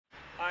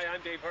Hi,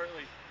 I'm Dave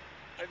Hartley.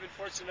 I've been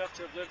fortunate enough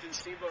to have lived in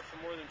Steamboat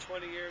for more than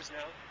 20 years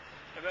now.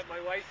 I met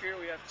my wife here.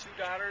 We have 2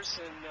 daughters,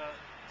 and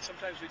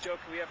sometimes we joke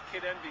we have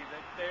kid envy,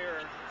 that they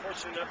are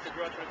fortunate enough to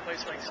grow up in a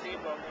place like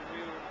Steamboat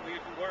when we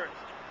weren't.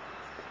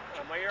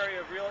 My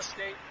area of real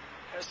estate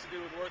has to do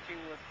with working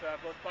with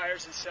both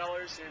buyers and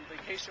sellers in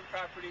vacation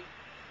property,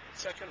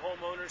 second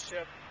home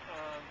ownership,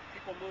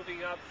 people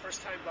moving up,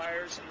 first-time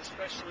buyers, and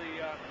especially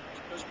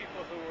those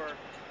people who are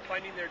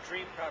finding their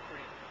dream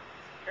property.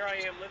 Here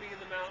I am living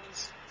in the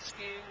mountains,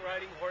 skiing,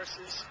 riding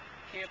horses,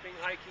 camping,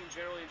 hiking,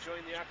 generally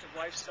enjoying the active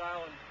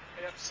lifestyle, and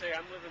I have to say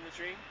I'm living the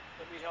dream.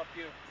 Let me help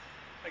you.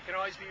 I can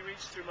always be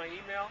reached through my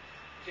email,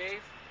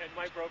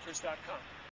 dave@mybrokers.com.